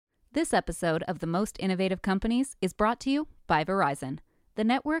This episode of The Most Innovative Companies is brought to you by Verizon, the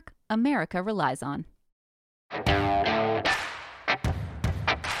network America relies on.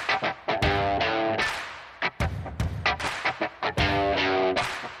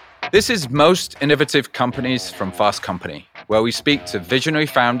 This is Most Innovative Companies from Fast Company, where we speak to visionary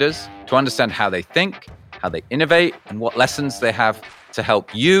founders to understand how they think, how they innovate, and what lessons they have to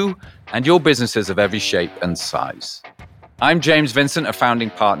help you and your businesses of every shape and size. I'm James Vincent, a founding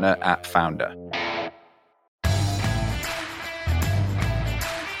partner at Founder.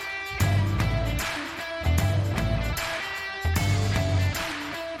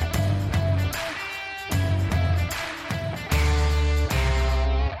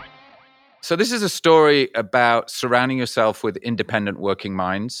 So this is a story about surrounding yourself with independent working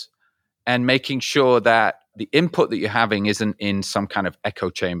minds and making sure that the input that you're having isn't in some kind of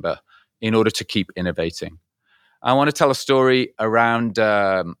echo chamber in order to keep innovating. I want to tell a story around,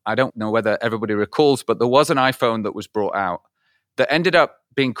 I don't know whether everybody recalls, but there was an iPhone that was brought out that ended up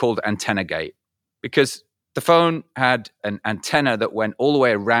being called Antenna Gate because the phone had an antenna that went all the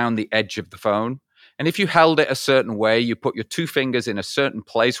way around the edge of the phone. And if you held it a certain way, you put your two fingers in a certain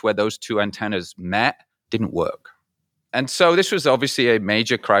place where those two antennas met, didn't work. And so this was obviously a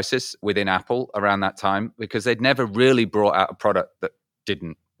major crisis within Apple around that time because they'd never really brought out a product that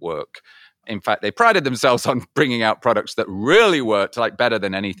didn't work. In fact, they prided themselves on bringing out products that really worked, like better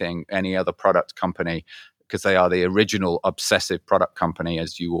than any other product company, because they are the original obsessive product company,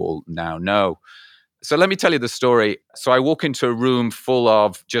 as you all now know. So let me tell you the story. So I walk into a room full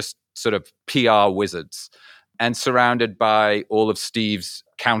of just sort of PR wizards and surrounded by all of Steve's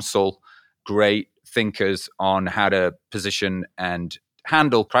counsel, great thinkers on how to position and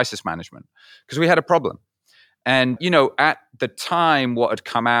handle crisis management, because we had a problem. And, you know, at the time, what had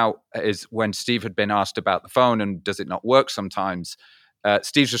come out is when Steve had been asked about the phone and does it not work sometimes,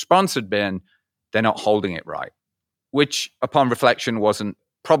 Steve's response had been, they're not holding it right, which upon reflection wasn't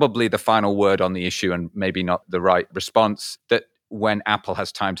probably the final word on the issue and maybe not the right response, that when Apple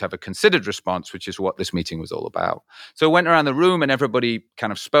has time to have a considered response, which is what this meeting was all about. So I went around the room and everybody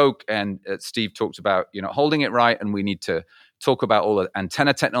kind of spoke, and Steve talked about, you know, holding it right, and we need to talk about all the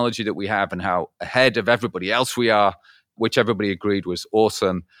antenna technology that we have and how ahead of everybody else we are, which everybody agreed was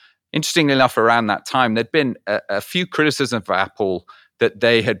awesome. Interestingly enough, around that time, there'd been a few criticisms of Apple that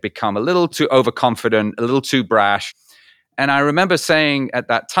they had become a little too overconfident, a little too brash. And I remember saying at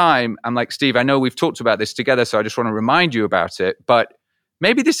that time, I'm like, Steve, I know we've talked about this together, so I just want to remind you about it. But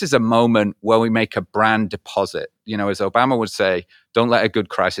maybe this is a moment where we make a brand deposit. You know, as Obama would say, don't let a good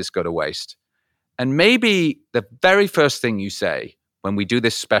crisis go to waste. And maybe the very first thing you say when we do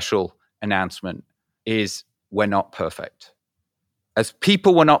this special announcement is we're not perfect. As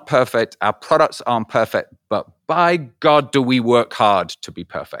people, we're not perfect. Our products aren't perfect. But by God, do we work hard to be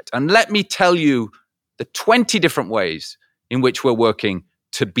perfect. And let me tell you the 20 different ways in which we're working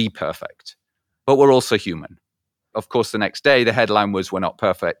to be perfect. But we're also human. Of course, the next day, the headline was, we're not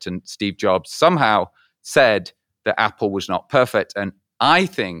perfect. And Steve Jobs somehow said that Apple was not perfect. And I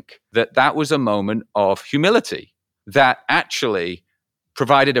think that that was a moment of humility that actually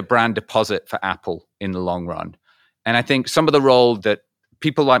provided a brand deposit for Apple in the long run. And I think some of the role that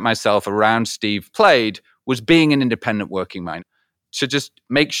people like myself around Steve played was being an independent working mind. So just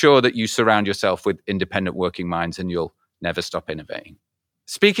make sure that you surround yourself with independent working minds and you'll never stop innovating.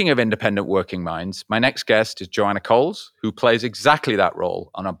 Speaking of independent working minds, my next guest is Joanna Coles, who plays exactly that role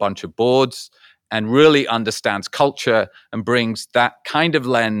on a bunch of boards and really understands culture and brings that kind of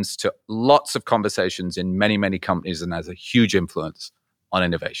lens to lots of conversations in many, many companies and has a huge influence on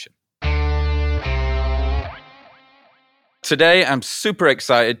innovation. Today, I'm super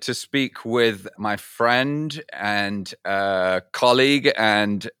excited to speak with my friend and colleague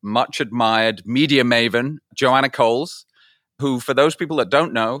and much admired media maven, Joanna Coles, who, for those people that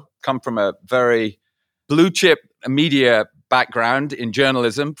don't know, come from a very blue chip media background in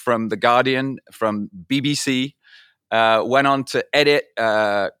journalism, from The Guardian, from BBC, went on to edit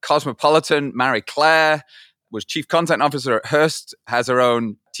Cosmopolitan, Marie Claire, was chief content officer at Hearst, has her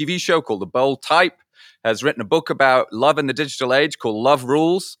own TV show called The Bold Type, has written a book about love in the digital age called Love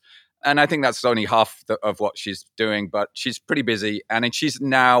Rules. And I think that's only half of what she's doing, but she's pretty busy. And she's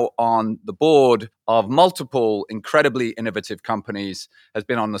now on the board of multiple incredibly innovative companies, has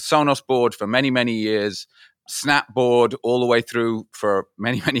been on the Sonos board for many, many years, Snap board all the way through for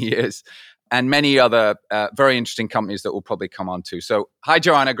many, many years, and many other very interesting companies that we'll probably come on to. So hi,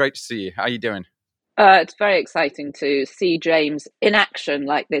 Joanna. Great to see you. How are you doing? It's very exciting to see James in action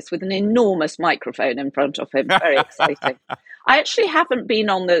like this with an enormous microphone in front of him. Very exciting. I actually haven't been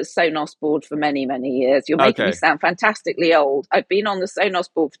on the Sonos board for many, many years. You're making me sound fantastically old. I've been on the Sonos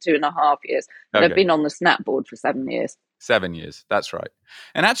board for 2.5 years, but I've been on the Snap board for 7 years. 7 years, that's right.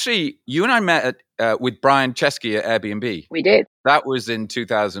 And actually, you and I met with Brian Chesky at Airbnb. We did. That was in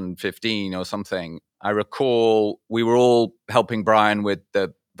 2015 or something. I recall we were all helping Brian with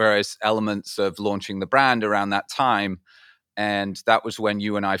the various elements of launching the brand around that time. And that was when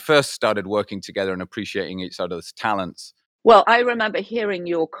you and I first started working together and appreciating each other's talents. Well, I remember hearing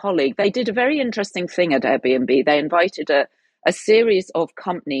your colleague. They did a very interesting thing at Airbnb. They invited a series of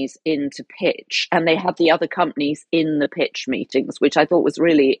companies in to pitch, and they had the other companies in the pitch meetings, which I thought was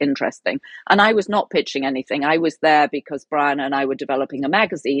really interesting. And I was not pitching anything. I was there because Brian and I were developing a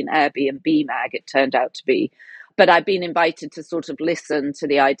magazine, Airbnb Mag, it turned out to be. But I've been invited to sort of listen to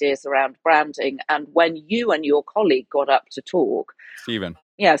the ideas around branding. And when you and your colleague got up to talk,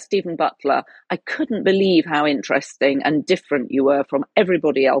 Stephen Butler, I couldn't believe how interesting and different you were from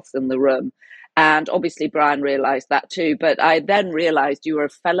everybody else in the room. And obviously, Brian realised that too. But I then realised you were a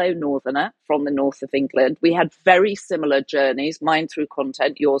fellow Northerner from the north of England. We had very similar journeys, mine through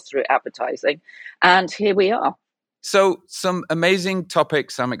content, yours through advertising. And here we are. So some amazing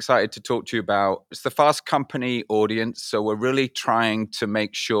topics I'm excited to talk to you about. It's the Fast Company audience. So we're really trying to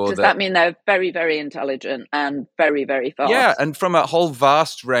make sure Does that mean they're very, very intelligent and very, very fast? Yeah, and from a whole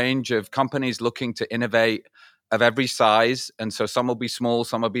vast range of companies looking to innovate of every size. And so some will be small,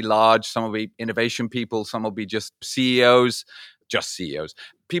 some will be large, some will be innovation people, some will be just CEOs,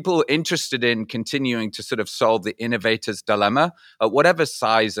 people interested in continuing to sort of solve the innovator's dilemma at whatever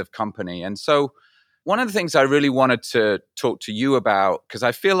size of company. And so one of the things I really wanted to talk to you about, because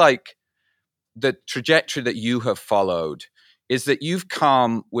I feel like the trajectory that you have followed is that you've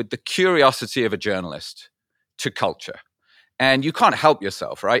come with the curiosity of a journalist to culture. And you can't help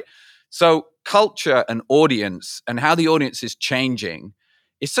yourself, right? So culture and audience and how the audience is changing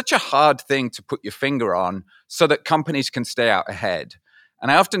is such a hard thing to put your finger on so that companies can stay out ahead.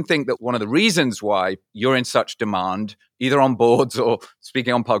 And I often think that one of the reasons why you're in such demand, either on boards or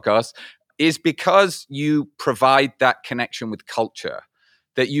speaking on podcasts, is because you provide that connection with culture,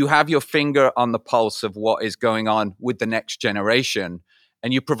 that you have your finger on the pulse of what is going on with the next generation,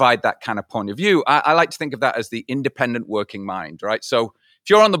 and you provide that kind of point of view. I like to think of that as the independent working mind, right? So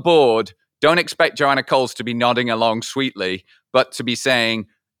if you're on the board, don't expect Joanna Coles to be nodding along sweetly, but to be saying,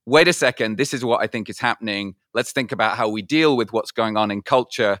 wait a second, this is what I think is happening. Let's think about how we deal with what's going on in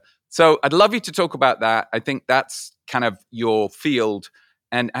culture. So I'd love you to talk about that. I think that's kind of your field.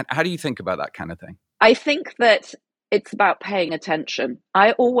 And how do you think about that kind of thing? I think that it's about paying attention.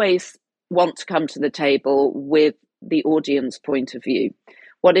 I always want to come to the table with the audience point of view.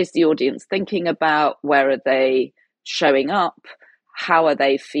 What is the audience thinking about? Where are they showing up? How are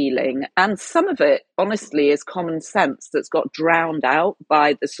they feeling? And some of it, honestly, is common sense that's got drowned out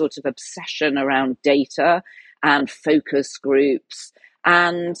by the sort of obsession around data and focus groups.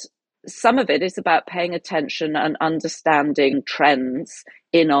 And some of it is about paying attention and understanding trends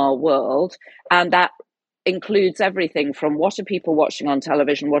in our world. And that includes everything from what are people watching on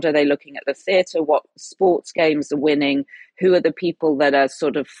television, what are they looking at the theatre, what sports games are winning, who are the people that are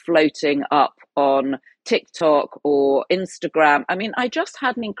sort of floating up on TikTok or Instagram. I mean, I just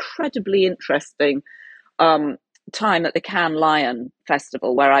had an incredibly interesting time at the Cannes Lion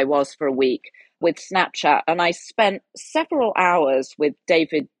Festival where I was for a week with Snapchat, and I spent several hours with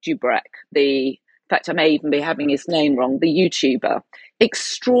David Dobrik, in fact, I may even be having his name wrong, the YouTuber.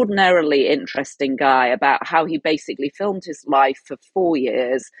 Extraordinarily interesting guy about how he basically filmed his life for 4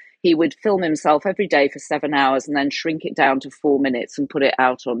 years. He would film himself every day for 7 hours and then shrink it down to 4 minutes and put it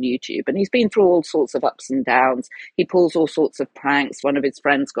out on YouTube. And he's been through all sorts of ups and downs. He pulls all sorts of pranks. One of his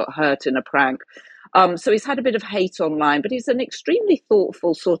friends got hurt in a prank. So he's had a bit of hate online, but he's an extremely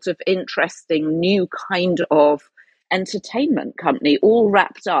thoughtful, sort of interesting, new kind of entertainment company, all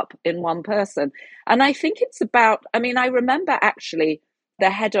wrapped up in one person. And I think it's about, I mean, I remember actually the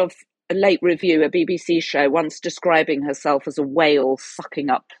head of a Late Review, a BBC show, once describing herself as a whale sucking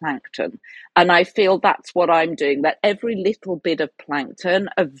up plankton. And I feel that's what I'm doing, that every little bit of plankton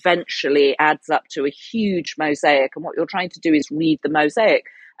eventually adds up to a huge mosaic. And what you're trying to do is read the mosaic.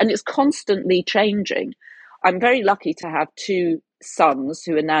 And it's constantly changing. I'm very lucky to have two sons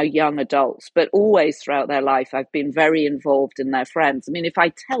who are now young adults, but always throughout their life, I've been very involved in their friends. I mean, if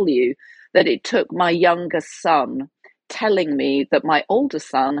I tell you that it took my youngest son telling me that my older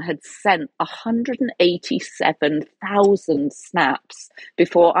son had sent 187,000 snaps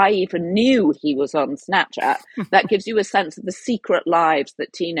before I even knew he was on Snapchat, that gives you a sense of the secret lives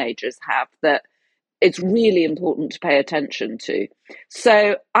that teenagers have, that it's really important to pay attention to.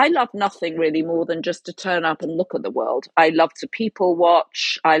 So I love nothing really more than just to turn up and look at the world. I love to people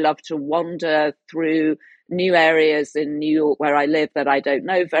watch. I love to wander through new areas in New York where I live that I don't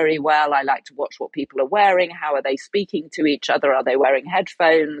know very well. I like to watch what people are wearing. How are they speaking to each other? Are they wearing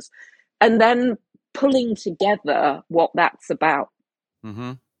headphones? And then pulling together what that's about.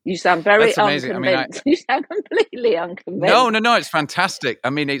 Mm-hmm. You sound very unconvinced. I mean, you sound completely unconvinced. No, it's fantastic.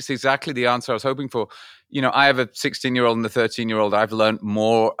 I mean, it's exactly the answer I was hoping for. I have a 16-year-old and a 13-year-old. I've learned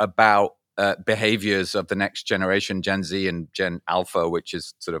more about behaviors of the next generation, Gen Z and Gen Alpha, which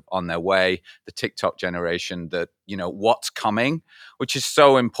is sort of on their way, the TikTok generation, that, what's coming, which is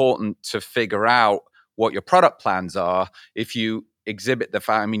so important to figure out what your product plans are. If you exhibit the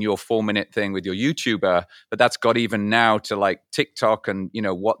fact, your 4-minute thing with your YouTuber, but that's got even now to like TikTok and,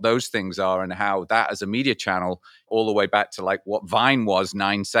 what those things are and how that as a media channel, all the way back to like what Vine was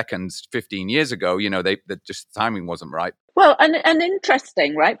 9 seconds, 15 years ago, just the timing wasn't right. Well, and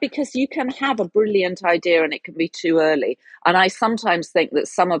interesting, right? Because you can have a brilliant idea and it can be too early. And I sometimes think that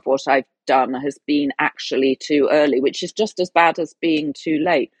some of what I've done has been actually too early, which is just as bad as being too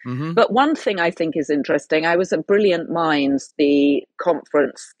late. Mm-hmm. But one thing I think is interesting, I was at Brilliant Minds, the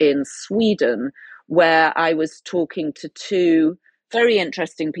conference in Sweden, where I was talking to two very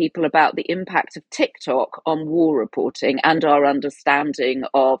interesting people about the impact of TikTok on war reporting and our understanding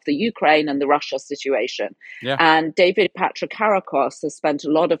of the Ukraine and the Russia situation. Yeah. And David Patrikarakos has spent a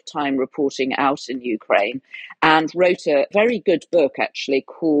lot of time reporting out in Ukraine and wrote a very good book, actually,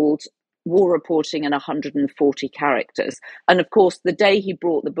 called War Reporting in 140 Characters. And of course, the day he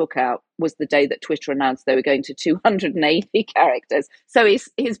brought the book out was the day that Twitter announced they were going to 280 characters. So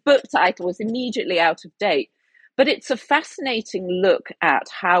his book title was immediately out of date. But it's a fascinating look at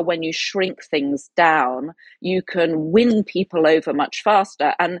how when you shrink things down, you can win people over much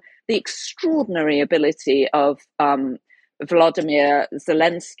faster. And the extraordinary ability of Vladimir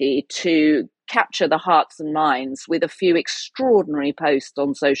Zelensky to capture the hearts and minds with a few extraordinary posts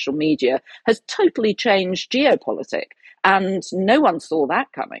on social media has totally changed geopolitics. And no one saw that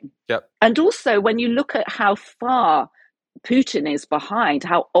coming. Yep. And also, when you look at how far Putin is behind,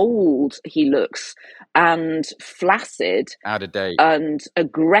 how old he looks and flaccid, out of date, and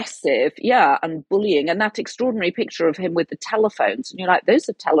aggressive, and bullying, and that extraordinary picture of him with the telephones, and you're like, those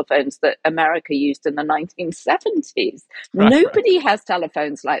are telephones that America used in the 1970s. Nobody has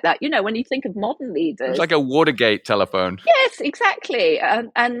telephones like that. When you think of modern leaders, it's like a Watergate telephone. Yes, exactly.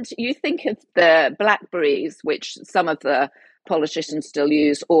 And you think of the Blackberries, which some of the politicians still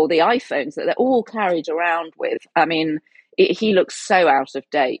use, or the iPhones that they're all carried around with. He looks so out of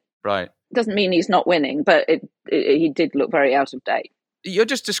date. Right. Doesn't mean he's not winning, but he did look very out of date. You're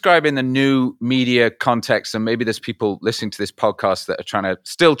just describing the new media context, and maybe there's people listening to this podcast that are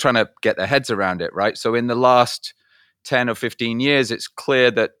still trying to get their heads around it, right? So in the last 10 or 15 years, it's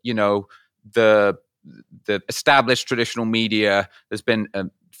clear that, the established traditional media, there's been a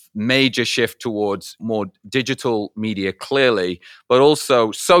major shift towards more digital media, clearly, but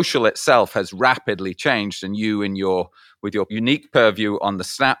also social itself has rapidly changed. And you, with your unique purview on the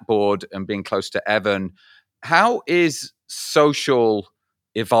Snap board and being close to Evan, how is social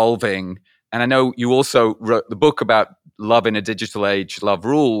evolving? And I know you also wrote the book about love in a digital age, Love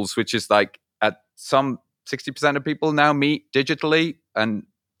Rules, which is like at some 60% of people now meet digitally and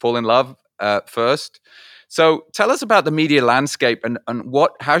fall in love first. So tell us about the media landscape and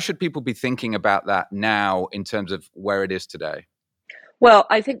how should people be thinking about that now in terms of where it is today? Well,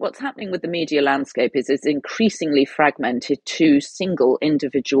 I think what's happening with the media landscape is it's increasingly fragmented to single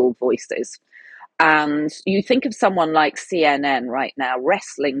individual voices. And you think of someone like CNN right now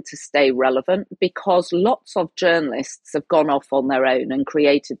wrestling to stay relevant because lots of journalists have gone off on their own and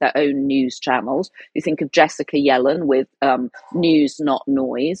created their own news channels. You think of Jessica Yellen with News Not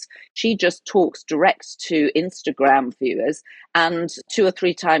Noise. She just talks direct to Instagram viewers and 2 or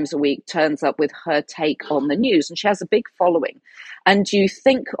 3 times a week turns up with her take on the news. And she has a big following. And you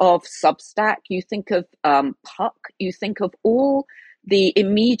think of Substack, you think of Puck, you think of all the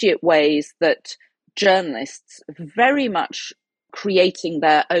immediate ways that journalists, very much creating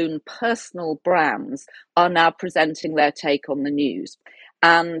their own personal brands, are now presenting their take on the news.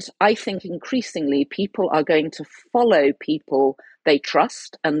 And I think increasingly people are going to follow people they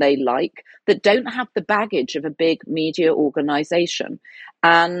trust and they like that don't have the baggage of a big media organization.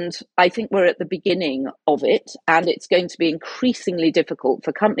 And I think we're at the beginning of it, and it's going to be increasingly difficult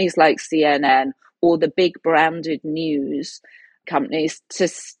for companies like CNN or the big branded news companies to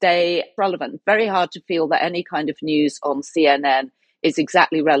stay relevant. Very hard to feel that any kind of news on CNN is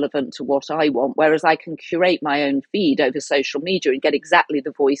exactly relevant to what I want, whereas I can curate my own feed over social media and get exactly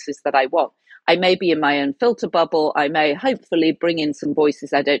the voices that I want. I may be in my own filter bubble. I may hopefully bring in some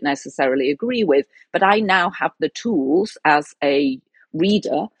voices I don't necessarily agree with, but I now have the tools as a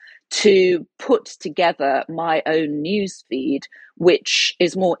reader to put together my own news feed, which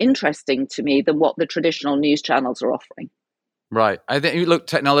is more interesting to me than what the traditional news channels are offering. Right. I think, look,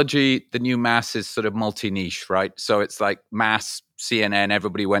 technology, the new mass is sort of multi-niche, right? So it's like mass CNN,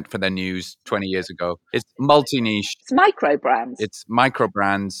 everybody went for their news 20 years ago. It's multi-niche. It's micro brands. It's micro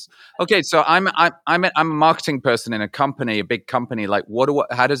brands. Okay, so I'm a marketing person in a company, a big company. Like,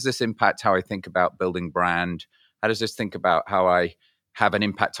 how does this impact how I think about building brand? How does this think about how I have an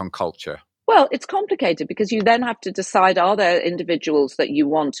impact on culture? Well, it's complicated because you then have to decide, are there individuals that you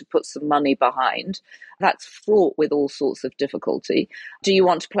want to put some money behind? That's fraught with all sorts of difficulty. Do you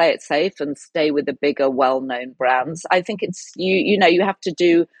want to play it safe and stay with the bigger, well-known brands? I think it's, you have to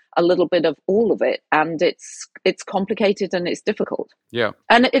do a little bit of all of it, and it's complicated and it's difficult. Yeah.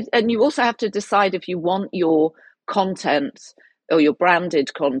 And you also have to decide if you want your content or your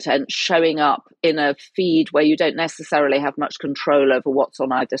branded content showing up in a feed where you don't necessarily have much control over what's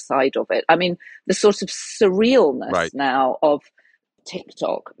on either side of it. I mean, the sort of surrealness now of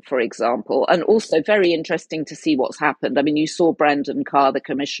TikTok, for example, and also very interesting to see what's happened. I mean, you saw Brendan Carr, the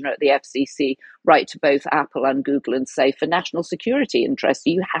commissioner at the FCC, write to both Apple and Google and say, for national security interests,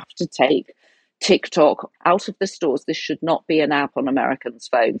 you have to take TikTok out of the stores. This should not be an app on Americans'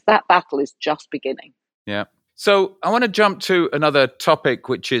 phones. That battle is just beginning. Yeah. So I want to jump to another topic,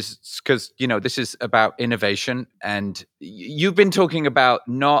 which is because, this is about innovation. And you've been talking about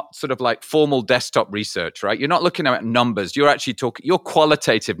not sort of like formal desktop research, right? You're not looking at numbers. You're actually you're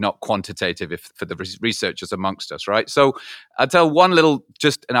qualitative, not quantitative, for the researchers amongst us, right? So I'll tell one little,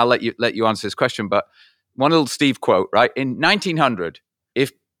 and I'll let you answer this question, but one little Steve quote, right? In 1900,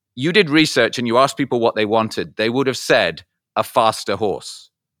 if you did research and you asked people what they wanted, they would have said a faster horse.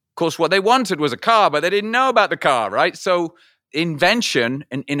 Of course, what they wanted was a car, but they didn't know about the car, right? So invention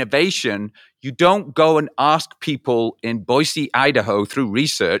and innovation, you don't go and ask people in Boise, Idaho through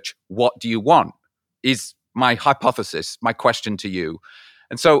research, what do you want? Is my hypothesis, my question to you.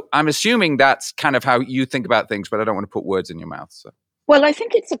 And so I'm assuming that's kind of how you think about things, but I don't want to put words in your mouth. So. Well, I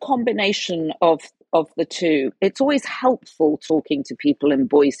think it's a combination of the two. It's always helpful talking to people in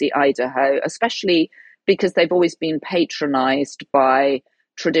Boise, Idaho, especially because they've always been patronized by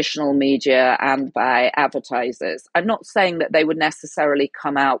traditional media and by advertisers. I'm not saying that they would necessarily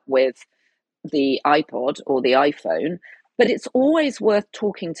come out with the iPod or the iPhone, but it's always worth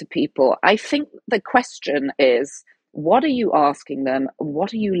talking to people. I think the question is, what are you asking them?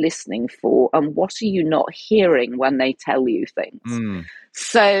 What are you listening for? And what are you not hearing when they tell you things?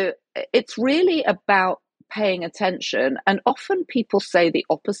 So it's really about paying attention. And often people say the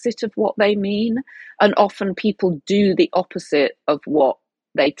opposite of what they mean. And often people do the opposite of what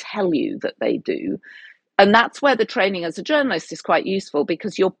they tell you that they do. And that's where the training as a journalist is quite useful,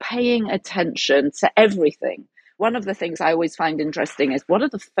 because you're paying attention to everything. One of the things I always find interesting is, what are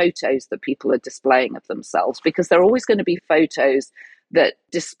the photos that people are displaying of themselves? Because there are always going to be photos that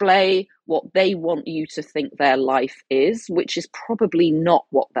display what they want you to think their life is, which is probably not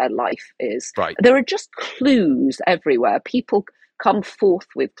what their life is. Right. There are just clues everywhere. People come forth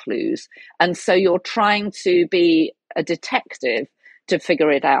with clues. And so you're trying to be a detective to figure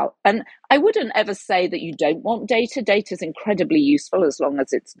it out. And I wouldn't ever say that you don't want data. Data is incredibly useful as long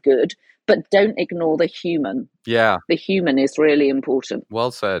as it's good, but don't ignore the human. Yeah. The human is really important.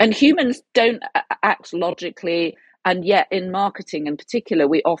 Well said. And humans don't act logically. And yet in marketing in particular,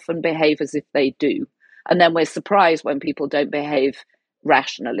 we often behave as if they do. And then we're surprised when people don't behave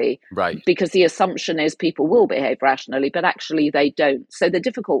rationally. Right. Because the assumption is people will behave rationally, but actually they don't. So the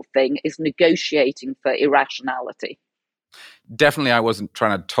difficult thing is negotiating for irrationality. Definitely, I wasn't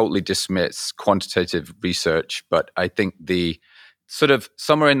trying to totally dismiss quantitative research, but I think the sort of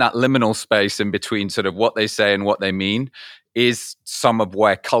somewhere in that liminal space in between sort of what they say and what they mean is some of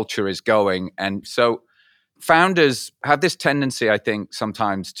where culture is going. And so founders have this tendency, I think,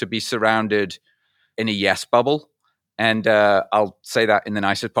 sometimes to be surrounded in a yes bubble. And I'll say that in the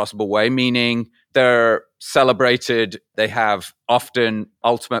nicest possible way, meaning they're celebrated, they have often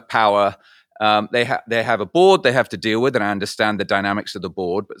ultimate power. They have a board they have to deal with, and I understand the dynamics of the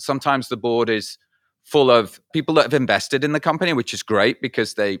board. But sometimes the board is full of people that have invested in the company, which is great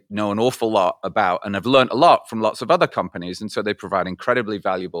because they know an awful lot about and have learned a lot from lots of other companies. And so they provide incredibly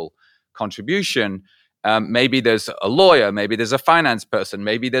valuable contribution. Maybe there's a lawyer, maybe there's a finance person,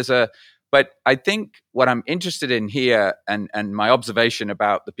 but I think what I'm interested in here and my observation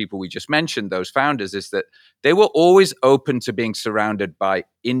about the people we just mentioned, those founders, is that they were always open to being surrounded by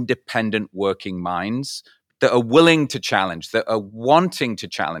independent working minds that are willing to challenge, that are wanting to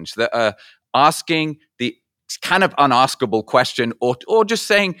challenge, that are asking the kind of unaskable question, or just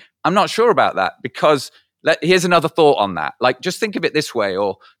saying, I'm not sure about that, because here's another thought on that. Like, just think of it this way,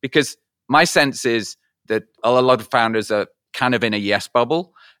 or because my sense is that a lot of founders are kind of in a yes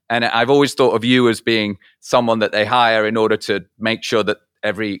bubble. And I've always thought of you as being someone that they hire in order to make sure that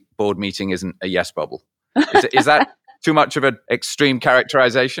every board meeting isn't a yes bubble. Is that too much of an extreme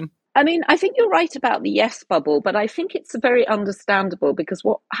characterization? I mean, I think you're right about the yes bubble, but I think it's very understandable, because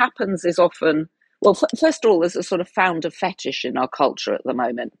what happens is often, well, first of all, there's a sort of founder fetish in our culture at the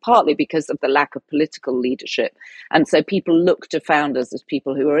moment, partly because of the lack of political leadership. And so people look to founders as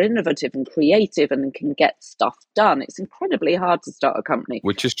people who are innovative and creative and can get stuff done. It's incredibly hard to start a company.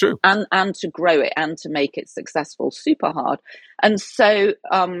 Which is true. And to grow it and to make it successful, super hard. And so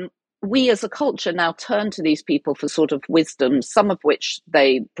we as a culture now turn to these people for sort of wisdom, some of which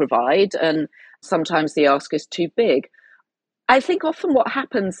they provide, and sometimes the ask is too big. I think often what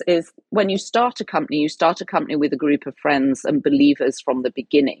happens is when you start a company with a group of friends and believers from the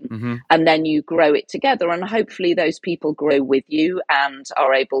beginning, and then you grow it together, and hopefully those people grow with you and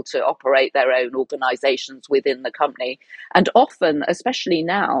are able to operate their own organizations within the company. And often, especially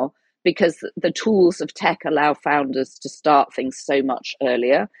now, because the tools of tech allow founders to start things so much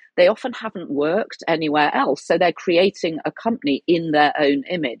earlier, they often haven't worked anywhere else. So they're creating a company in their own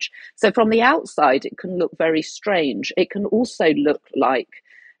image. So from the outside, it can look very strange. It can also look like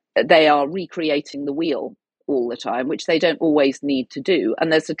they are recreating the wheel all the time, which they don't always need to do.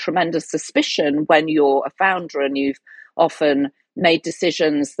 And there's a tremendous suspicion when you're a founder and you've often made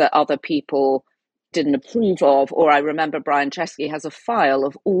decisions that other people didn't approve of. Or I remember Brian Chesky has a file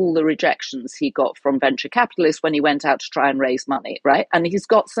of all the rejections he got from venture capitalists when he went out to try and raise money, right? And he's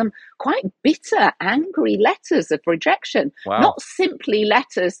got some quite bitter, angry letters of rejection. Wow. Not simply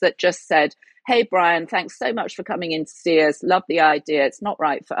letters that just said, hey, Brian, thanks so much for coming in to see us. Love the idea. It's not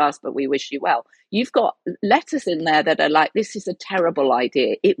right for us, but we wish you well. You've got letters in there that are like, this is a terrible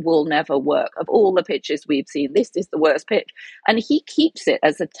idea. It will never work. Of all the pitches we've seen, this is the worst pitch. And he keeps it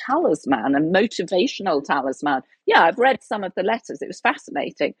as a talisman, a motivational talisman. Yeah, I've read some of the letters. It was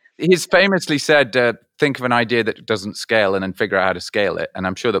fascinating. He's famously said, think of an idea that doesn't scale and then figure out how to scale it. And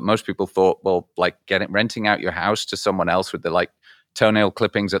I'm sure that most people thought, well, like renting out your house to someone else with the like toenail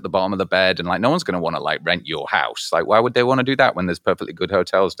clippings at the bottom of the bed, and like no one's going to want to like rent your house. Like, why would they want to do that when there's perfectly good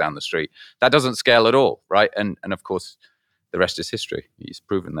hotels down the street? That doesn't scale at all, right? And of course, the rest is history. He's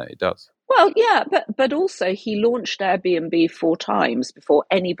proven that it does. Well, yeah, but also he launched Airbnb 4 times before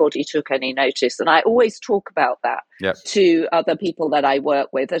anybody took any notice. And I always talk about that to other people that I work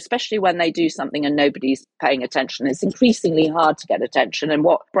with, especially when they do something and nobody's paying attention. It's increasingly hard to get attention. And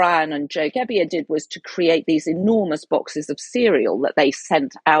what Brian and Joe Gebbia did was to create these enormous boxes of cereal that they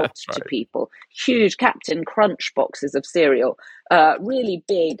sent out to people, huge Captain Crunch boxes of cereal, really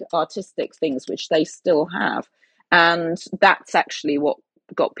big artistic things, which they still have. And that's actually what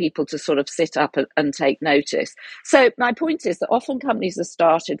got people to sort of sit up and take notice. So my point is that often companies are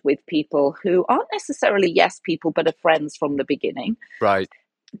started with people who aren't necessarily yes people, but are friends from the beginning. Right.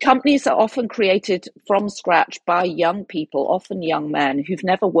 Companies are often created from scratch by young people, often young men who've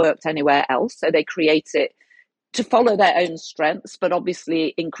never worked anywhere else. So they create it to follow their own strengths, but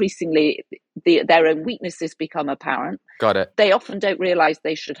obviously increasingly their own weaknesses become apparent. Got it. They often don't realize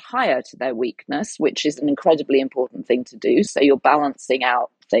they should hire to their weakness, which is an incredibly important thing to do. So you're balancing out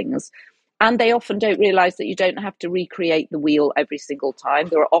things. And they often don't realize that you don't have to recreate the wheel every single time.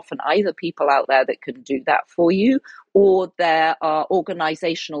 There are often either people out there that can do that for you, or there are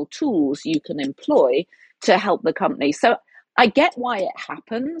organizational tools you can employ to help the company. So I get why it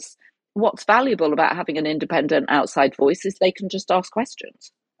happens. What's valuable about having an independent outside voice is they can just ask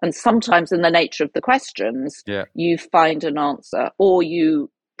questions. And sometimes in the nature of the questions, you find an answer, or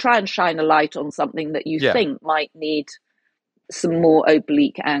you try and shine a light on something that you think might need some more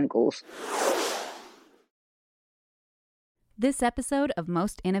oblique angles. This episode of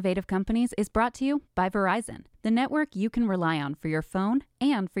Most Innovative Companies is brought to you by Verizon, the network you can rely on for your phone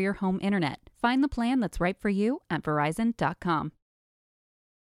and for your home internet. Find the plan that's right for you at Verizon.com.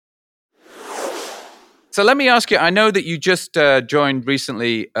 So let me ask you, I know that you just joined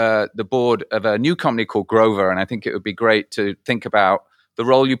recently the board of a new company called Grover, and I think it would be great to think about the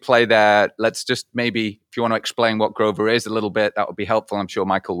role you play there. Let's just maybe, if you want to explain what Grover is a little bit, that would be helpful. I'm sure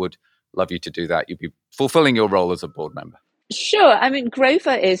Michael would love you to do that. You'd be fulfilling your role as a board member. Sure. I mean,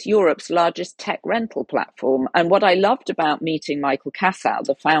 Grover is Europe's largest tech rental platform. And what I loved about meeting Michael Kassow,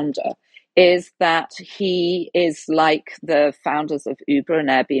 the founder, is that he is like the founders of Uber and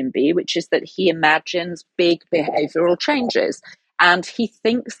Airbnb, which is that he imagines big behavioral changes. And he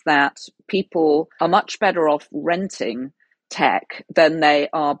thinks that people are much better off renting tech, then they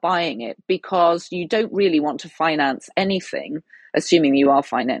are buying it, because you don't really want to finance anything, assuming you are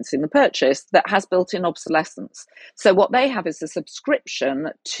financing the purchase, that has built-in obsolescence. So what they have is a subscription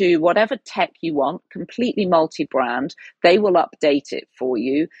to whatever tech you want, completely multi-brand. They will update it for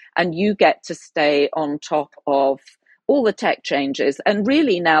you, and you get to stay on top of all the tech changes. And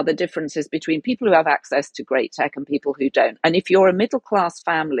really now the difference is between people who have access to great tech and people who don't. And if you're a middle class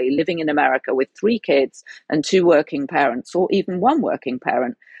family living in America with 3 kids and 2 working parents, or even 1 working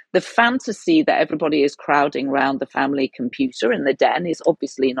parent, the fantasy that everybody is crowding around the family computer in the den is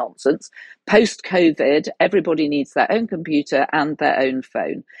obviously nonsense. Post-COVID, everybody needs their own computer and their own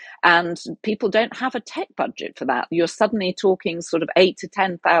phone. And people don't have a tech budget for that. You're suddenly talking sort of $8,000 to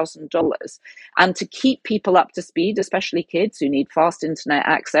 $10,000. And to keep people up to speed, especially kids who need fast internet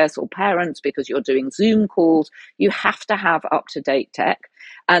access, or parents because you're doing Zoom calls, you have to have up-to-date tech.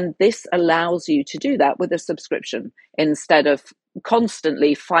 And this allows you to do that with a subscription instead of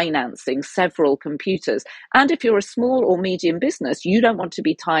constantly financing several computers. And if you're a small or medium business, you don't want to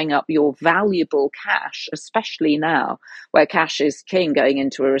be tying up your valuable cash, especially now where cash is king going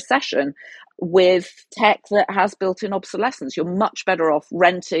into a recession, with tech that has built-in obsolescence. You're much better off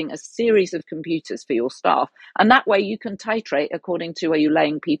renting a series of computers for your staff. And that way you can titrate according to, are you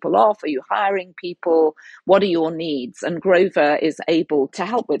laying people off? Are you hiring people? What are your needs? And Grover is able to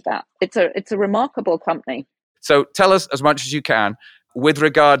help with that. It's a remarkable company. So tell us as much as you can with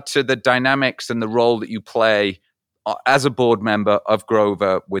regard to the dynamics and the role that you play as a board member of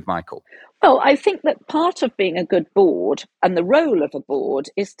Grover with Michael. Well, I think that part of being a good board and the role of a board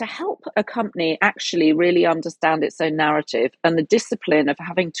is to help a company actually really understand its own narrative, and the discipline of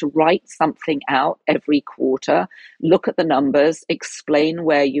having to write something out every quarter, look at the numbers, explain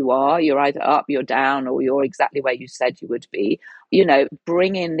where you are. You're either up, you're down, or you're exactly where you said you would be.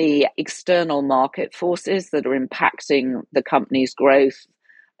 Bring in the external market forces that are impacting the company's growth.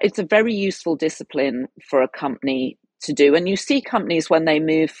 It's a very useful discipline for a company to do. And you see companies when they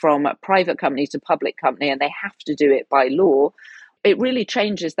move from a private company to public company and they have to do it by law, it really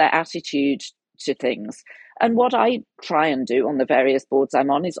changes their attitude to things. And what I try and do on the various boards I'm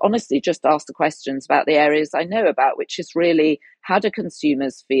on is honestly just ask the questions about the areas I know about, which is really, how do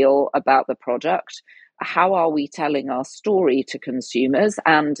consumers feel about the product? How are we telling our story to consumers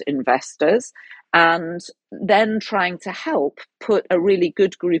and investors? And then trying to help put a really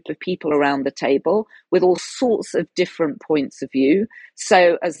good group of people around the table with all sorts of different points of view.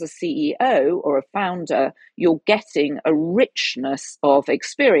 So as a CEO or a founder, you're getting a richness of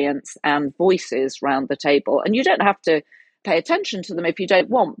experience and voices around the table. And you don't have to pay attention to them if you don't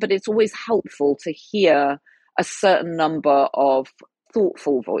want, but it's always helpful to hear a certain number of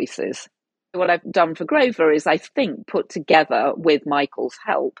thoughtful voices. What I've done for Grover is, I think, put together, with Michael's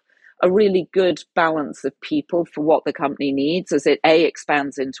help, a really good balance of people for what the company needs as it A,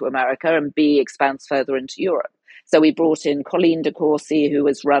 expands into America, and B, expands further into Europe. So we brought in Colleen DeCourcy, who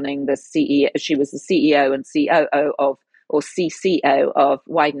was running the CEO. She was the CEO and COO of, or CCO of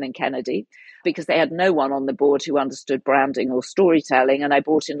Wieden and Kennedy, because they had no one on the board who understood branding or storytelling. And I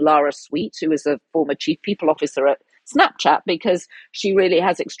brought in Lara Sweet, who was a former chief people officer at Snapchat, because she really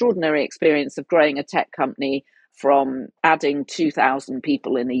has extraordinary experience of growing a tech company from adding 2,000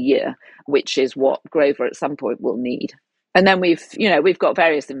 people in a year, which is what Grover at some point will need. And then we've got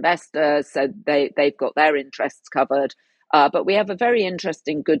various investors, so they've got their interests covered. But we have a very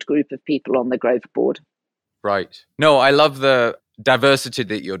interesting, good group of people on the Grover board. Right. No, I love the diversity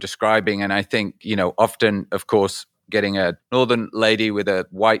that you're describing. And I think, often, of course, getting a northern lady with a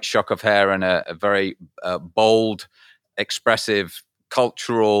white shock of hair and a very bold, expressive,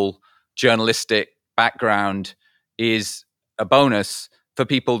 cultural, journalistic background is a bonus for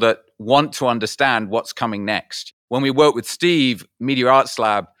people that want to understand what's coming next. When we worked with Steve, Media Arts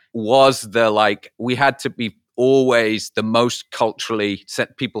Lab was we had to be always the most culturally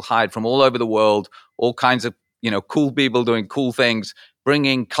set, people hired from all over the world, all kinds of, cool people doing cool things,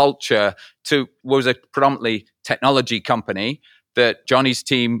 bringing culture to what was a predominantly technology company that Johnny's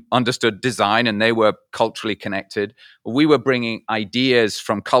team understood design and they were culturally connected. We were bringing ideas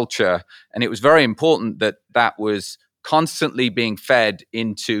from culture, and it was very important that that was constantly being fed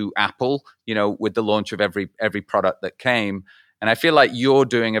into Apple, with the launch of every product that came. And I feel like you're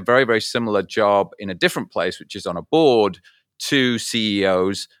doing a very, very similar job in a different place, which is on a board to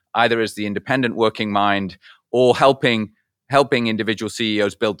CEOs, either as the independent working mind or helping individual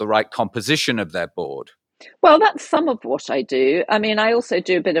CEOs build the right composition of their board. Well, that's some of what I do. I mean, I also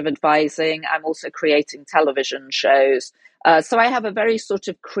do a bit of advising. I'm also creating television shows. So I have a very sort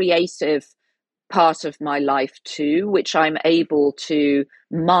of creative part of my life too, which I'm able to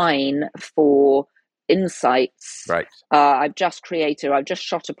mine for insights. Right. I've just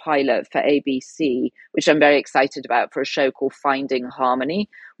shot a pilot for ABC, which I'm very excited about, for a show called Finding Harmony,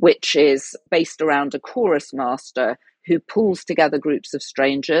 which is based around a chorus master who pulls together groups of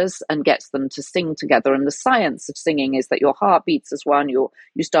strangers and gets them to sing together. And the science of singing is that your heart beats as one, you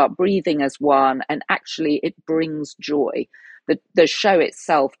start breathing as one, and actually it brings joy. The show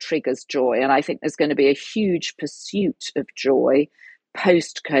itself triggers joy. And I think there's going to be a huge pursuit of joy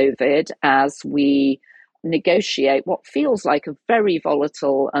post-COVID as we negotiate what feels like a very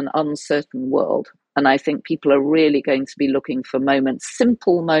volatile and uncertain world. And I think people are really going to be looking for moments,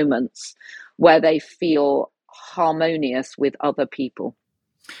 simple moments, where they feel harmonious with other people.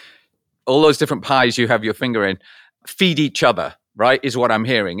 All those different pies you have your finger in feed each other, right? Is what I'm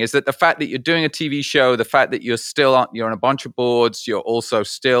hearing. Is that the fact that you're doing a TV show, the fact that you're on a bunch of boards, you're also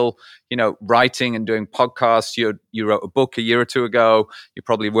still, writing and doing podcasts. You wrote a book a year or two ago. You're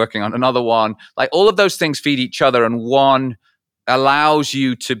probably working on another one. Like, all of those things feed each other, and one allows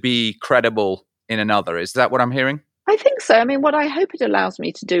you to be credible in another. Is that what I'm hearing? I think so. I mean, what I hope it allows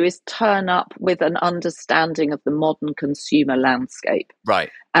me to do is turn up with an understanding of the modern consumer landscape. Right.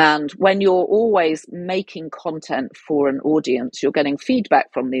 And when you're always making content for an audience, you're getting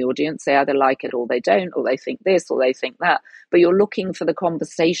feedback from the audience. They either like it or they don't, or they think this or they think that. But you're looking for the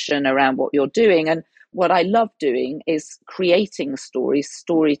conversation around what you're doing. And what I love doing is creating stories,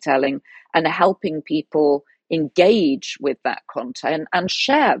 storytelling, and helping people engage with that content and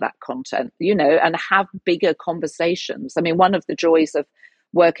share that content, and have bigger conversations. I mean, one of the joys of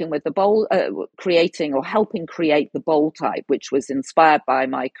working with the Bold, creating or helping create the Bold Type, which was inspired by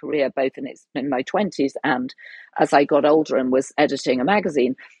my career, both in my 20s and as I got older and was editing a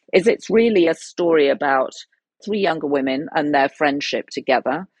magazine, is it's really a story about three younger women and their friendship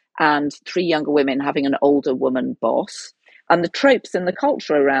together, and three younger women having an older woman boss. And the tropes and the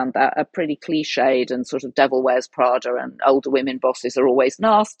culture around that are pretty cliched, and sort of Devil Wears Prada, and older women bosses are always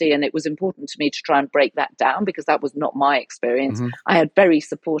nasty. And it was important to me to try and break that down, because that was not my experience. Mm-hmm. I had very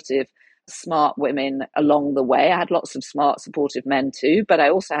supportive, smart women along the way. I had lots of smart, supportive men too, but I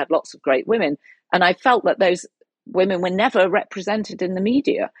also had lots of great women. And I felt that those women were never represented in the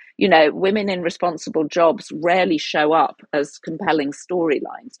media. Women in responsible jobs rarely show up as compelling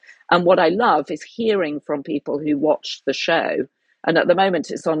storylines. And what I love is hearing from people who watch the show. And at the moment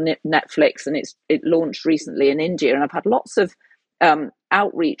it's on Netflix, and it launched recently in India. And I've had lots of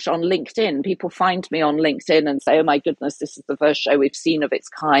outreach on LinkedIn. People find me on LinkedIn and say, oh my goodness, this is the first show we've seen of its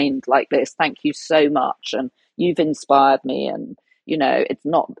kind like this. Thank you so much. And you've inspired me. And,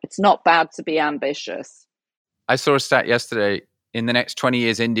 it's not bad to be ambitious. I saw a stat yesterday. In the next 20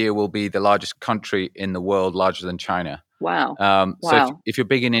 years, India will be the largest country in the world, larger than China. Wow. So if you're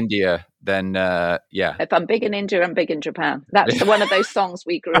big in India, then yeah. If I'm big in India, I'm big in Japan. That's one of those songs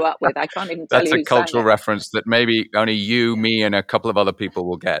we grew up with. I can't even tell you That's a cultural reference that maybe only you, me, and a couple of other people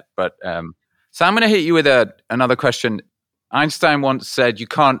will get. But so I'm going to hit you with another question. Einstein once said, you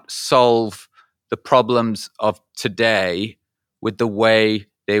can't solve the problems of today with the way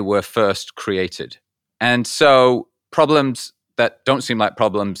they were first created. And so problems that don't seem like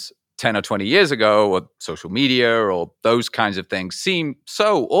problems 10 or 20 years ago, or social media or those kinds of things, seem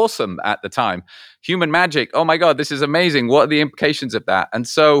so awesome at the time. Human magic, oh my God, this is amazing. What are the implications of that? And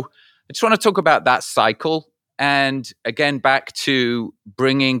so I just want to talk about that cycle. And again, back to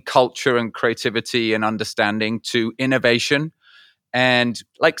bringing culture and creativity and understanding to innovation and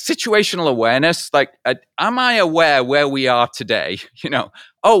like situational awareness. Like, am I aware where we are today?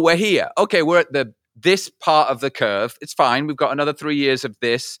 Oh, we're here. Okay, we're at this part of the curve. It's fine. We've got another 3 years of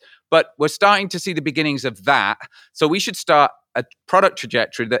this, but we're starting to see the beginnings of that. So we should start a product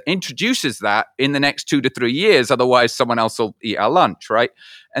trajectory that introduces that in the next 2 to 3 years. Otherwise, someone else will eat our lunch, right?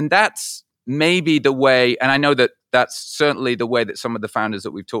 And that's maybe the way, and I know that that's certainly the way that some of the founders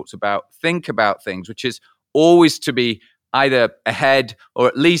that we've talked about think about things, which is always to be either ahead or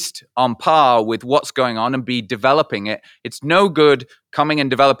at least on par with what's going on and be developing it. It's no good coming and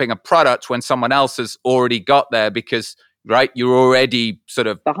developing a product when someone else has already got there, because, right, you're already sort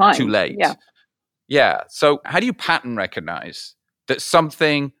of behind. Too late. Yeah. So how do you pattern recognize that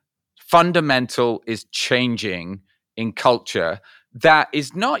something fundamental is changing in culture that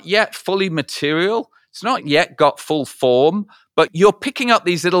is not yet fully material? It's not yet got full form, but you're picking up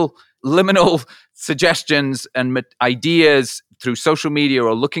these little liminal suggestions and ideas through social media,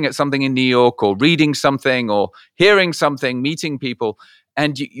 or looking at something in New York, or reading something, or hearing something, meeting people.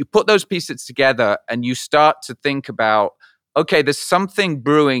 And you put those pieces together and you start to think about, okay, there's something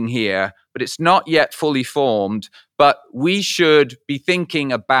brewing here, but it's not yet fully formed, but we should be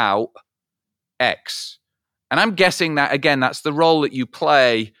thinking about X. And I'm guessing that, again, that's the role that you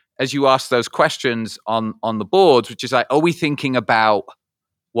play as you ask those questions on the boards, which is like, are we thinking about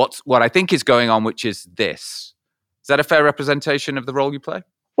what I think is going on, which is this? Is that a fair representation of the role you play?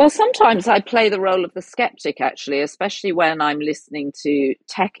 Well, sometimes I play the role of the skeptic, actually, especially when I'm listening to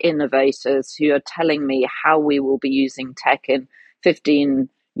tech innovators who are telling me how we will be using tech in 15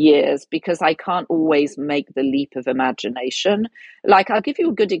 years, because I can't always make the leap of imagination. Like, I'll give you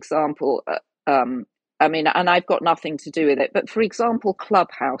a good example. I mean, and I've got nothing to do with it, but for example,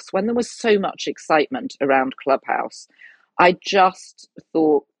 Clubhouse, when there was so much excitement around Clubhouse, I just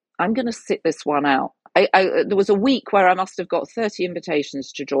thought, I'm going to sit this one out. There was a week where I must have got 30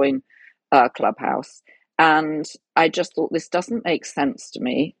 invitations to join Clubhouse. And I just thought, this doesn't make sense to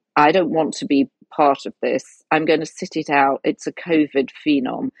me. I don't want to be part of this. I'm going to sit it out. It's a COVID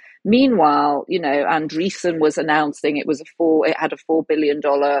phenom. Meanwhile, Andreessen was announcing it had a $4 billion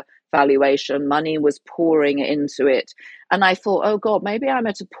valuation. Money was pouring into it. And I thought, oh God, maybe I'm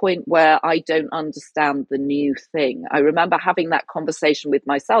at a point where I don't understand the new thing. I remember having that conversation with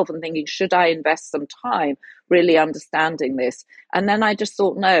myself and thinking, should I invest some time really understanding this? And then I just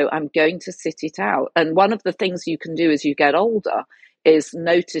thought, no, I'm going to sit it out. And one of the things you can do as you get older is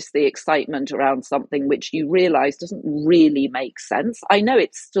notice the excitement around something which you realize doesn't really make sense. I know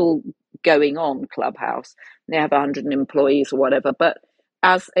it's still going on, Clubhouse. They have 100 employees or whatever, but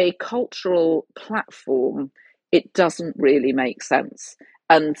as a cultural platform, it doesn't really make sense.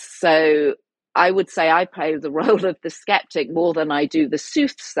 And so I would say I play the role of the skeptic more than I do the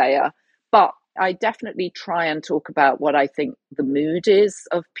soothsayer, but I definitely try and talk about what I think the mood is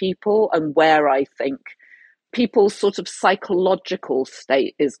of people and where I think people's sort of psychological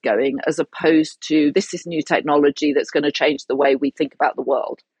state is going, as opposed to this is new technology that's going to change the way we think about the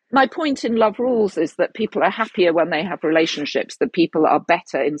world. My point in Love Rules is that people are happier when they have relationships, that people are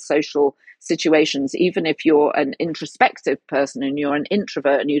better in social situations. Even if you're an introspective person and you're an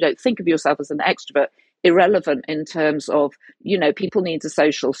introvert and you don't think of yourself as an extrovert, irrelevant in terms of, people need a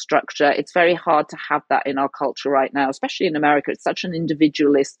social structure. It's very hard to have that in our culture right now, especially in America. It's such an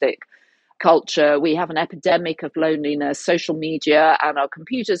individualistic culture. We have an epidemic of loneliness. Social media and our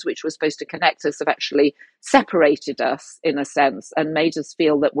computers, which were supposed to connect us, have actually separated us in a sense and made us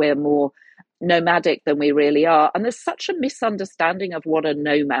feel that we're more nomadic than we really are. And there's such a misunderstanding of what a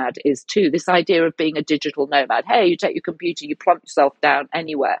nomad is too. This idea of being a digital nomad. Hey, you take your computer, you plump yourself down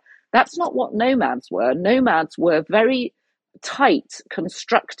anywhere. That's not what nomads were. Nomads were very tight,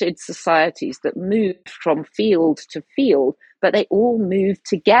 constructed societies that moved from field to field, but they all moved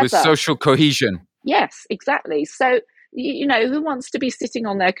together. With social cohesion. Yes, exactly. So, who wants to be sitting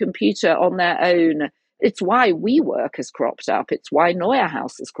on their computer on their own? It's why WeWork has cropped up. It's why Neue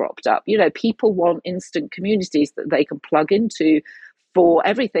House has cropped up. People want instant communities that they can plug into for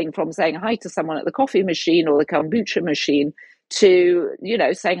everything from saying hi to someone at the coffee machine or the kombucha machine to,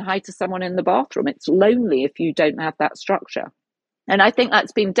 saying hi to someone in the bathroom. It's lonely if you don't have that structure. And I think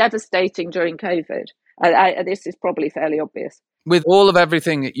that's been devastating during COVID. This is probably fairly obvious. With all of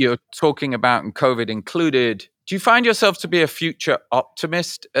everything that you're talking about and COVID included, do you find yourself to be a future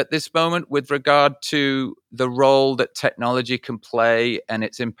optimist at this moment with regard to the role that technology can play and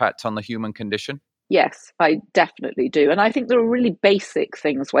its impact on the human condition? Yes, I definitely do. And I think there are really basic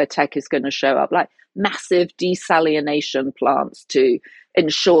things where tech is going to show up, like massive desalination plants to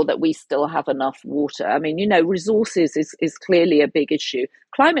ensure that we still have enough water. I mean, resources is clearly a big issue.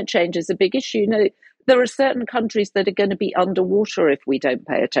 Climate change is a big issue. There are certain countries that are going to be underwater if we don't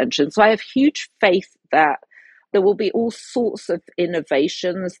pay attention. So I have huge faith that there will be all sorts of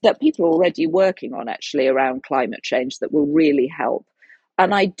innovations that people are already working on actually around climate change that will really help.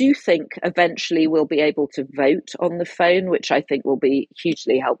 And I do think eventually we'll be able to vote on the phone, which I think will be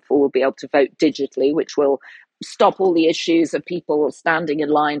hugely helpful. We'll be able to vote digitally, which will stop all the issues of people standing in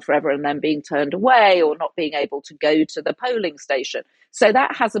line forever and then being turned away or not being able to go to the polling station. So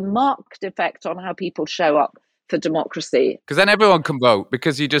that has a marked effect on how people show up for democracy. Because then everyone can vote,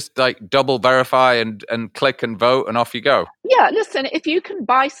 because you just double verify and click and vote and off you go. Yeah, listen, if you can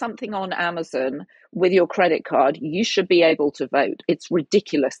buy something on Amazon with your credit card, you should be able to vote. It's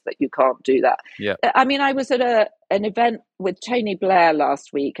ridiculous that you can't do that. Yeah. I mean, I was at an event with Tony Blair last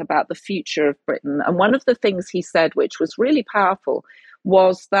week about the future of Britain. And one of the things he said, which was really powerful,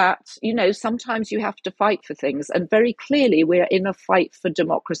 was that, sometimes you have to fight for things. And very clearly, we're in a fight for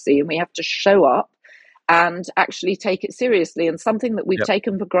democracy and we have to show up and actually take it seriously, and something that we've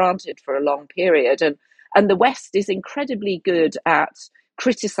taken for granted for a long period. And the West is incredibly good at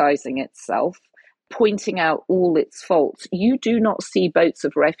criticizing itself, pointing out all its faults. You do not see boats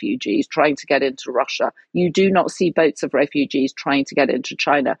of refugees trying to get into Russia. You do not see boats of refugees trying to get into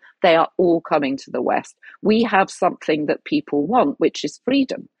China. They are all coming to the West. We have something that people want, which is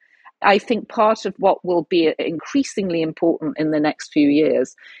freedom. I think part of what will be increasingly important in the next few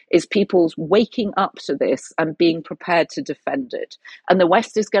years is people's waking up to this and being prepared to defend it. And the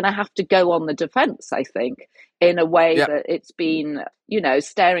West is going to have to go on the defense, I think, in a way that it's been,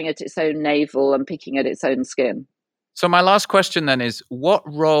 staring at its own navel and picking at its own skin. So my last question then is, what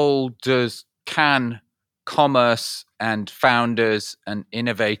role can commerce and founders and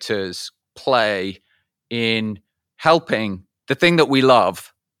innovators play in helping the thing that we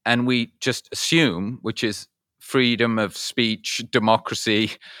love and we just assume, which is freedom of speech,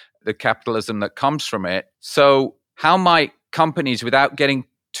 democracy, the capitalism that comes from it? So how might companies, without getting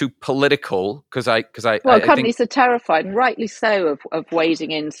too political, companies are terrified, and rightly so, of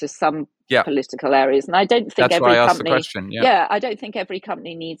wading into some political areas, and I don't think that's why I asked the question. I don't think every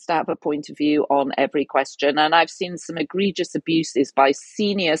company needs to have a point of view on every question, and I've seen some egregious abuses by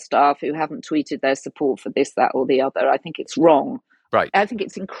senior staff who haven't tweeted their support for this, that, or the other. I think it's wrong. Right. I think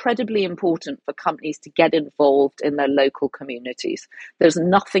it's incredibly important for companies to get involved in their local communities. There's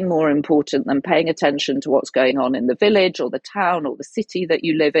nothing more important than paying attention to what's going on in the village or the town or the city that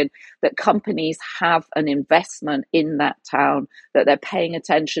you live in, that companies have an investment in that town, that they're paying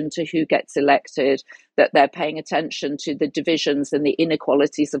attention to who gets elected, that they're paying attention to the divisions and the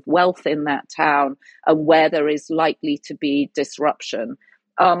inequalities of wealth in that town and where there is likely to be disruption.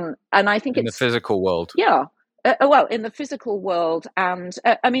 And I think in the physical world. Yeah. In the physical world. And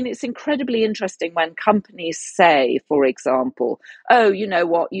it's incredibly interesting when companies say, for example, oh, you know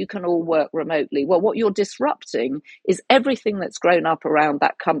what, you can all work remotely. Well, what you're disrupting is everything that's grown up around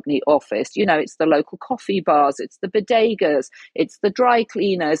that company office. It's the local coffee bars, it's the bodegas, it's the dry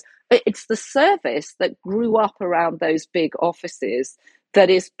cleaners, it's the service that grew up around those big offices that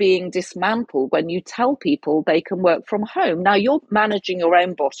is being dismantled when you tell people they can work from home. Now, you're managing your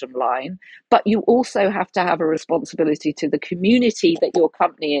own bottom line, but you also have to have a responsibility to the community that your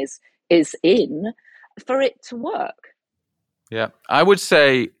company is in for it to work. Yeah, I would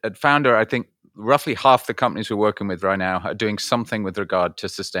say at Founder, I think roughly half the companies we're working with right now are doing something with regard to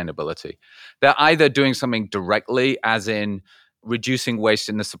sustainability. They're either doing something directly, as in reducing waste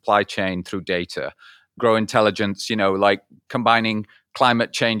in the supply chain through data, grow intelligence, like combining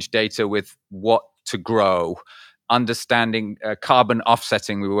climate change data with what to grow, understanding carbon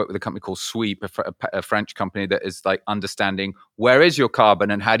offsetting. We work with a company called Sweep, a French company that is like understanding where is your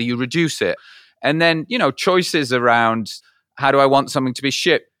carbon and how do you reduce it? And then, choices around how do I want something to be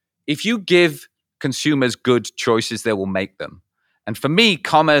shipped? If you give consumers good choices, they will make them. And for me,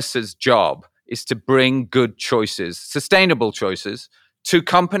 commerce's job is to bring good choices, sustainable choices to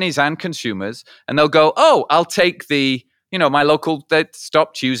companies and consumers. And they'll go, oh, I'll take my local that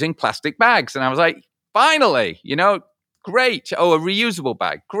stopped using plastic bags. And I was like, finally, great. Oh, a reusable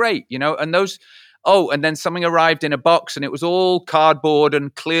bag. Great. And those, and then something arrived in a box and it was all cardboard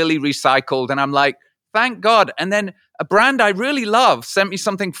and clearly recycled. And I'm like, thank God. And then a brand I really love sent me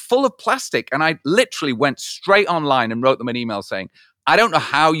something full of plastic. And I literally went straight online and wrote them an email saying, I don't know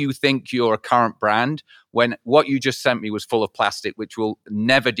how you think you're a current brand when what you just sent me was full of plastic, which will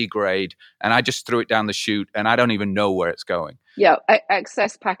never degrade. And I just threw it down the chute and I don't even know where it's going. Yeah,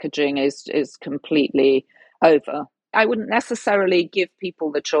 excess packaging is completely over. I wouldn't necessarily give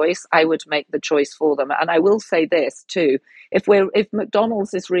people the choice. I would make the choice for them. And I will say this too, if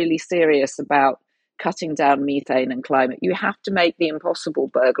McDonald's is really serious about cutting down methane and climate, you have to make the Impossible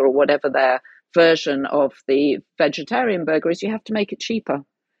Burger or whatever their version of the vegetarian burger is, you have to make it cheaper.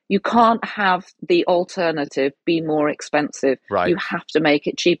 You can't have the alternative be more expensive. Right. You have to make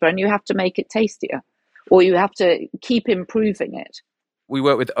it cheaper and you have to make it tastier, or you have to keep improving it. We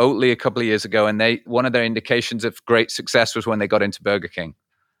worked with Oatly a couple of years ago, and one of their indications of great success was when they got into Burger King.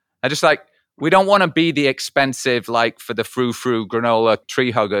 I just we don't want to be the expensive, for the frou-frou granola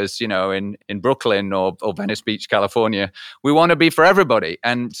tree huggers, in Brooklyn or Venice Beach, California. We want to be for everybody.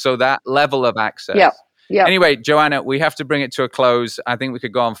 And so that level of access. Yeah. Anyway, Joanna, we have to bring it to a close. I think we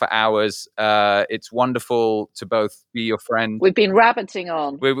could go on for hours. It's wonderful to both be your friend. We've been rabbiting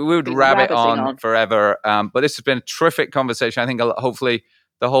on. We would rabbit on forever. But this has been a terrific conversation. I think hopefully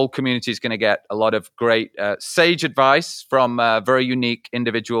the whole community is going to get a lot of great sage advice from very unique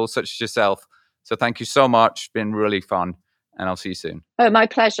individuals such as yourself. So thank you so much. It's been really fun. And I'll see you soon. Oh, my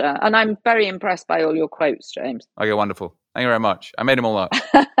pleasure. And I'm very impressed by all your quotes, James. Okay, wonderful. Thank you very much. I made them all up.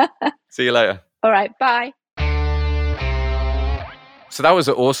 See you later. All right, bye. So that was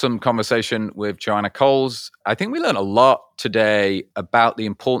an awesome conversation with Joanna Coles. I think we learned a lot today about the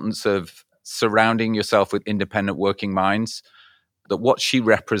importance of surrounding yourself with independent working minds, that what she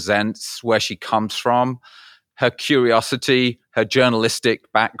represents, where she comes from, her curiosity, her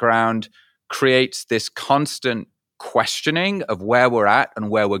journalistic background creates this constant questioning of where we're at and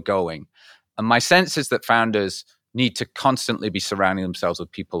where we're going. And my sense is that founders need to constantly be surrounding themselves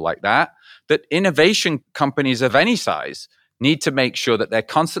with people like that innovation companies of any size need to make sure that they're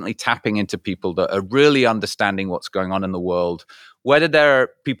constantly tapping into people that are really understanding what's going on in the world, whether they're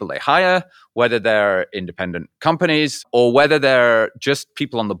people they hire, whether they're independent companies, or whether they're just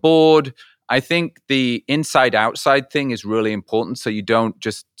people on the board. I think the inside-outside thing is really important, so you don't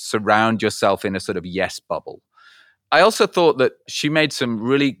just surround yourself in a sort of yes bubble. I also thought that she made some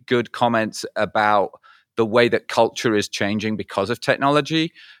really good comments about the way that culture is changing because of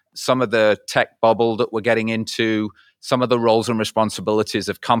technology, some of the tech bubble that we're getting into, some of the roles and responsibilities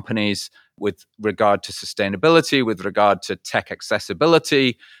of companies with regard to sustainability, with regard to tech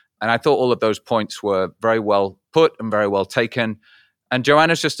accessibility. And I thought all of those points were very well put and very well taken. And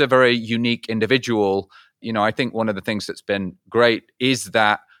Joanna's just a very unique individual. You know, I think one of the things that's been great is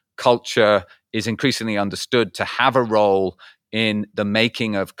that culture is increasingly understood to have a role in the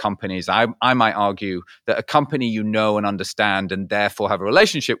making of companies. I might argue that a company you know and understand and therefore have a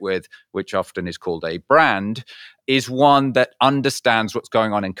relationship with, which often is called a brand, is one that understands what's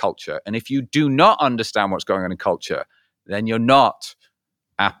going on in culture. And if you do not understand what's going on in culture, then you're not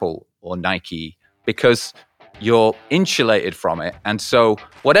Apple or Nike because you're insulated from it. And so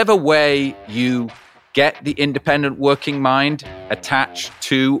whatever way you get the independent working mind attached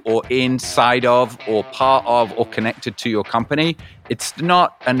to or inside of or part of or connected to your company, it's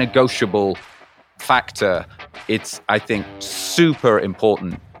not a negotiable factor. It's, I think, super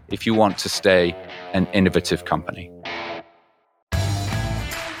important if you want to stay an innovative company.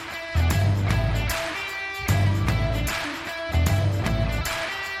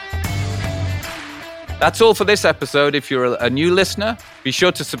 That's all for this episode. If you're a new listener, be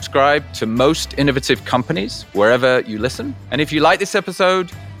sure to subscribe to Most Innovative Companies wherever you listen. And if you like this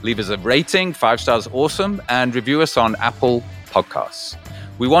episode, leave us a rating, 5 stars, awesome, and review us on Apple Podcasts.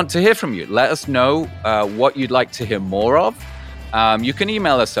 We want to hear from you. Let us know what you'd like to hear more of. You can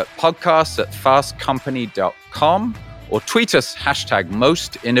email us at podcasts@fastcompany.com or tweet us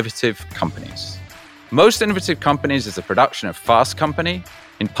 #MostInnovativeCompanies. Most Innovative Companies is a production of Fast Company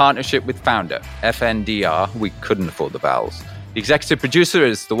in partnership with Founder, FNDR. We couldn't afford the vowels. The executive producer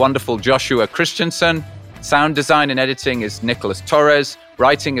is the wonderful Joshua Christensen. Sound design and editing is Nicholas Torres.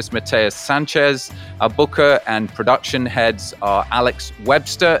 Writing is Mateus Sanchez. Our booker and production heads are Alex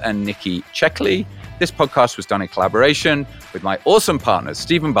Webster and Nikki Checkley. This podcast was done in collaboration with my awesome partners,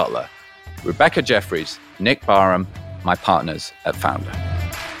 Stephen Butler, Rebecca Jeffries, Nick Barham, my partners at Founder.